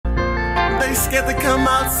they scared to come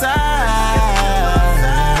outside.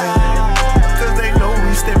 Cause they know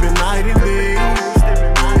we stepping night and day.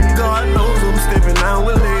 God knows I'm stepping out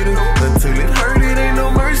with later. Until it hurt, it ain't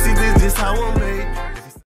no mercy, this just how I'm made.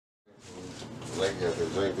 Like after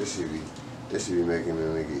drink, this shit be making a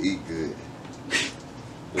nigga eat good.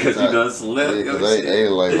 Cause you done slept. Yeah, cause I ate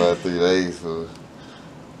like about 3 days, so.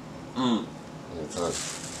 Yeah, talk.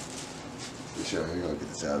 For sure, we gonna get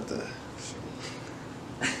the job done.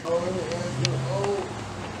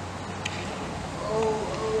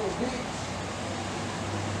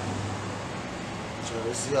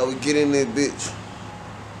 Let's see how we get in there, bitch.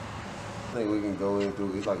 I think we can go in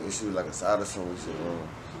through. It's like it should be like a side or something.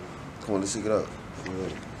 Come on, let's shake it up.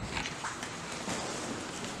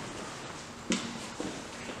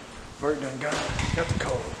 Bert done got the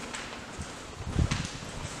code.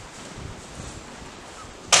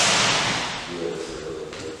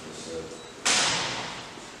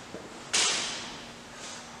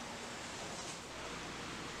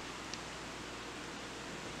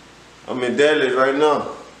 I'm in Dallas right now.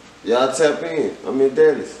 Y'all tap in. I'm in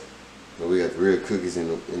Dallas. But we got the real cookies in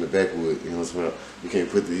the backwood. You know what I'm saying? You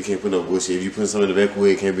can't put no bullshit. If you put something in the backwood,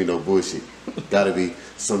 it can't be no bullshit. Gotta be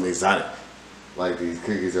something exotic. Like these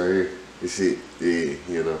cookies right here. This shit, yeah,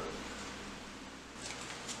 you know.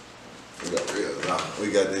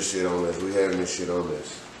 We got this shit on us. We having this shit on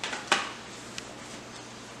us.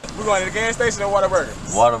 We going to the gas station or Whataburger?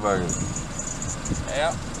 Whataburger.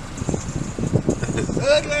 Yeah.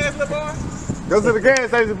 Ugly ass little boy. Go to the gas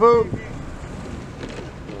station, boo.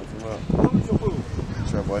 Who's your boo?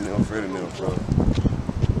 Trap boy, I'm afraid of them, bro.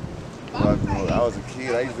 When I was a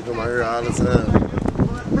kid, I used to come out here all the time.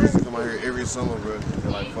 I used to come out here every summer, bro,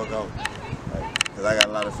 and like fuck out. Like, cause I got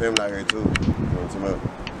a lot of family out here too. You know what I'm talking about?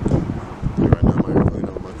 Right now I'm out here fucking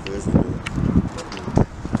up with my cousin.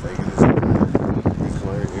 Taking this shit. We used to come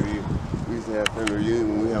out here every year. We used to have family reunion.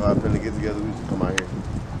 When we have our family get together, we used to come out here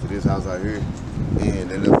to this house out here. And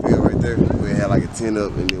that little field right there, we had like a tent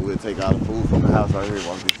up, and then we'll take all the food from the house out here,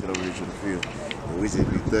 walk this shit over here to the field. And we just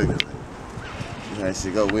be thugging. Like, that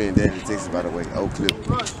shit go. We in Dallas, Texas, by the way. Oak Cliff.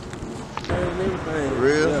 For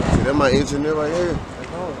real? Yeah. See, that my engineer right here.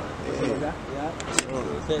 Yeah.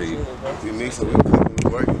 We mix it, we cook, we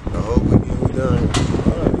work. The whole weekend we done.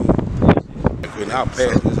 I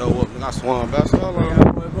passed this whole up and I swung back. So how long?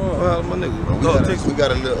 Well, my nigga. We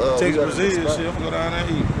got a little. Texas Brazil shit. I'm go down there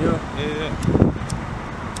and eat. Yeah.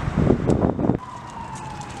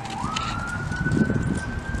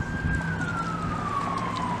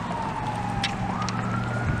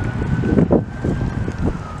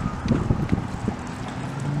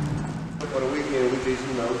 For the weekend, we just,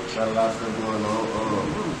 you know, got a lot of stuff going on.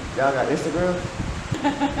 Y'all got Instagram?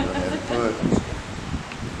 Having fun.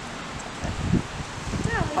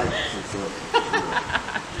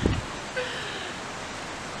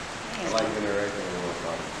 I like interacting with one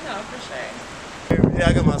another. No, for sure. Yeah,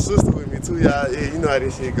 I got my sister with me too, y'all. Yeah, you know how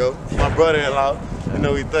this shit go. My brother-in-law, you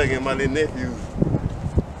know he thugging, my little nephew.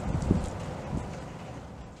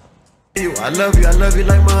 I love you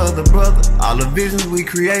like my other brother. All the visions we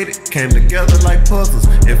created came together like puzzles.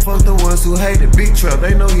 And fuck the ones who hate it. Big Trap,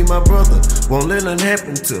 they know he my brother. Won't let nothing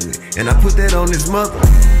happen to me, and I put that on his mother.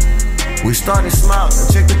 We started small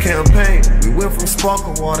and check the campaign. We went from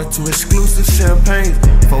sparkle water to exclusive champagne.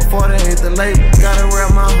 440 ain't the label, gotta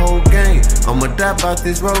wrap my whole game. I'ma die about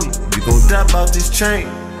this roller, you gon' die about this chain.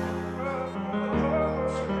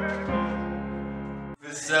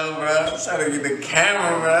 So, bro, I'm trying to get the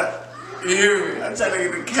camera, bro. You hear me? I'm trying to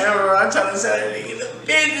get the camera. I'm trying to show that nigga the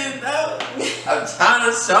business, though. I'm trying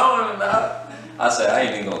to show him, though. I said, I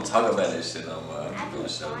ain't even gonna talk about this shit no more. I'm gonna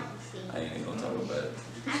show you. I ain't even gonna talk about it.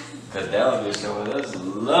 Cause that one just showing us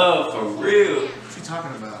love for real. What you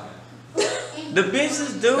talking about? The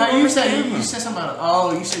business dude. No, you said something about,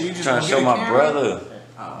 oh, you said you just trying to show my brother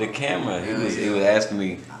the camera. He was asking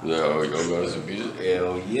me, yo, we gonna go to some bitches?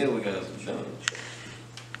 Hell yeah, we got some stuff.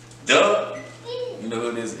 Duh. You know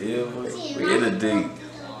who this is? We in a date.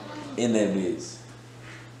 In that bitch.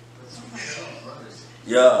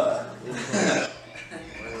 Yeah.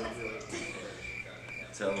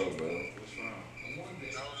 Tell her, bro.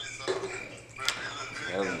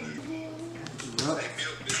 Tell him.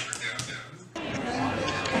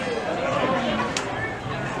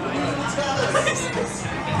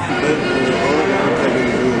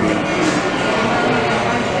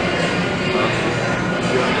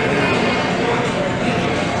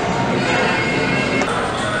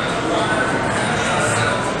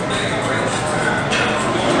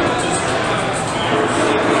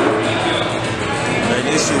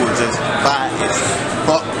 This shit was just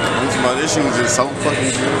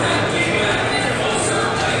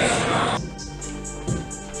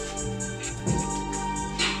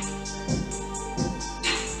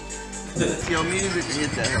your music and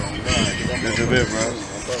hit that home. This is it, bro.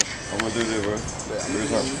 I'm gonna do this, bro.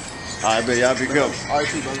 Alright, bet y'all be careful. Alright,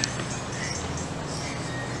 see, brother.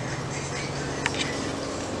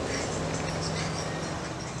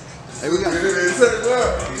 Hey, we got it.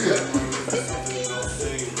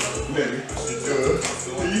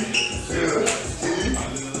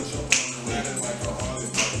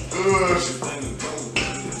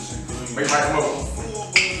 Make my come over.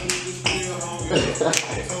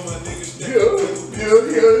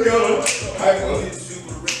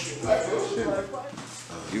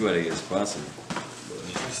 You better get sponsored.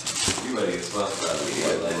 You better get sponsored out of the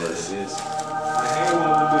like this. Like,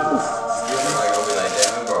 I'll be like,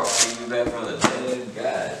 damn, I brought Peevey back from the dead.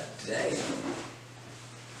 God damn.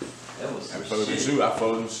 That was some shit. I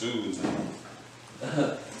fold them shoes.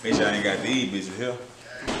 Make sure I ain't got these bitches here.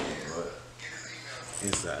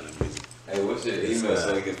 Inside them bitches. Hey, what's your email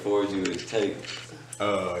so I can forward you his tape?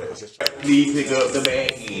 Please pick up the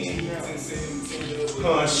back end.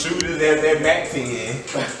 Shooters at that back end.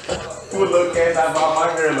 Pull little cats I bought my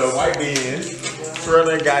girl a white bin.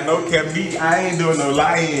 Trailer got no cap beat. I ain't doing no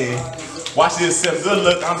lying. Watch this self. Good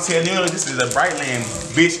luck. I'm telling you, this is a Brightland,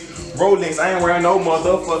 bitch. Rolex. I ain't wearing no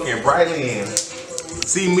motherfucking Brightland.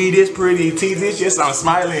 See me this pretty teeth. This just I'm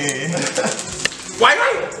smiling. White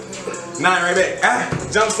right. 9 right back. Ah,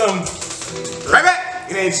 jump some. Right back.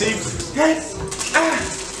 It ain't cheap. Ah.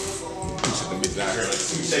 Shut them bitches out here.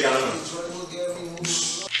 Shake out of them.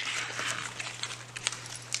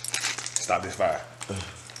 Stop this fire.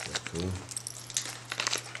 Cool.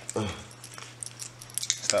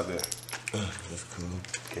 Stop there. That's cool.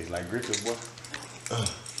 Okay, like Griffith, boy.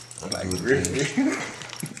 Like Griffith.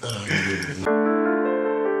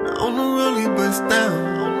 On the rollie bust down.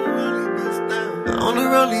 On the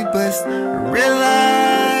rollie bust.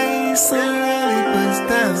 Realize on the rollie bust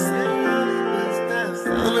down.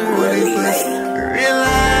 On the rollie bust.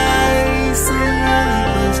 Realize on the rollie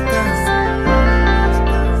bust down.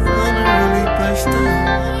 On the rollie bust down.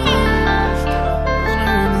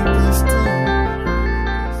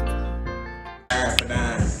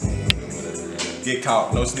 Get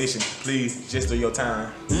caught, no snitching, please, just do your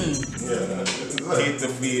time. Hit the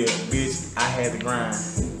field, bitch, I had to grind.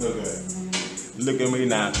 Look at me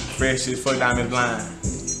now, fresh as fuck, diamond blind.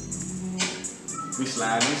 We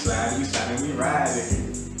sliding, we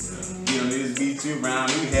riding. Get on this beat, you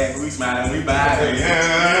round, we happy, we smiling, we vibing.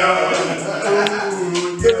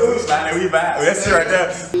 We sliding, we vibing. That's it right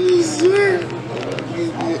there.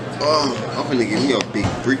 I'm finna give me a big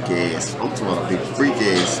freak ass. I'm talking about a big freak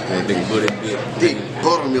ass. Big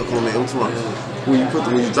buttermilk on that. I'm talking about when you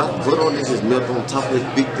drop the butter on this, just melt on top of this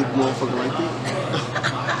big thick motherfucker like that.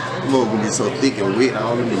 Motherfucker gonna get so thick and wet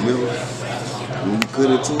all in the middle. When you cut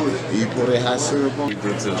into it, you pour that hot syrup on. You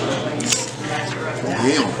put to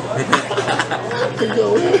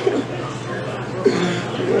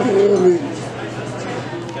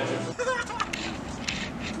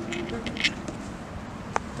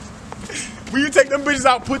When you take them bitches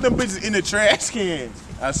out, put them bitches in the trash cans.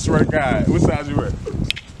 I swear to God. What size you wear?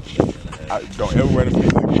 Don't ever wear them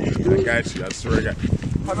bitches again. I got you. I swear to God.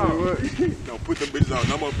 Hold on. Don't put them bitches on.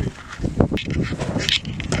 No more people.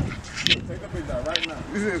 Take them bitches out right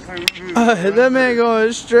now. That man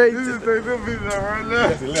going straight. Take them bitches out right now.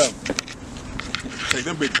 That's 11. Take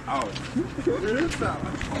them bitches out.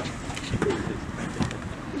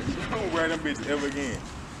 Don't wear them bitches ever again.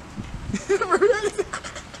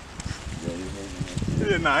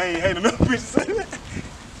 Yeah, nah, I ain't hating no bitch.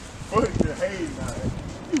 Fuck your hate, nah.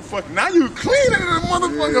 You fucking, now you cleaner than a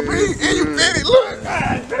motherfucker, B. And you fatty, look.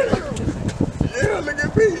 God damn. Yeah, look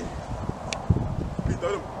at me.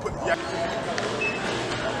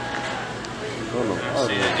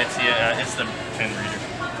 It's the pen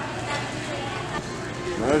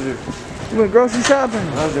reader. You went grocery shopping? I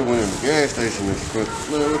just went in the gas station and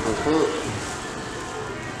man, what the fuck?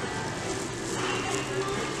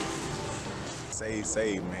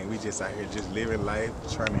 Save, man. We just out here just living life,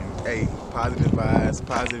 trying to, hey, positive vibes,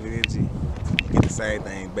 positive energy, get the same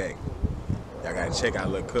thing back. Y'all gotta check out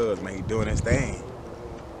Lil Cuz, man. He doing his thing.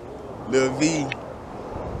 Lil Vee,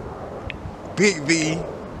 Big V,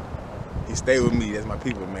 he stay with me. That's my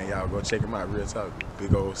people, man. Y'all go check him out. Real talk.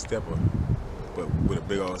 Big old stepper, but with a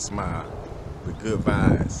big old smile, with good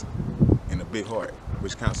vibes, and a big heart,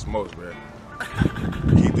 which counts the most, bro.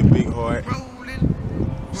 Keep the big heart.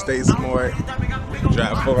 Stay smart.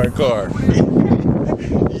 Drive a foreign car. Big old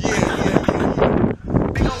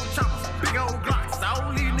choppers, big old glocks.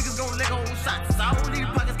 All these niggas gon' let go shots. All these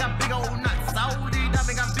pockets got big old knots. All these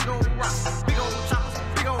diamonds got big old rocks. Big old choppers,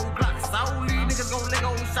 big old glocks. All these niggas gon' let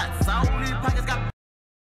go shots. All these pockets got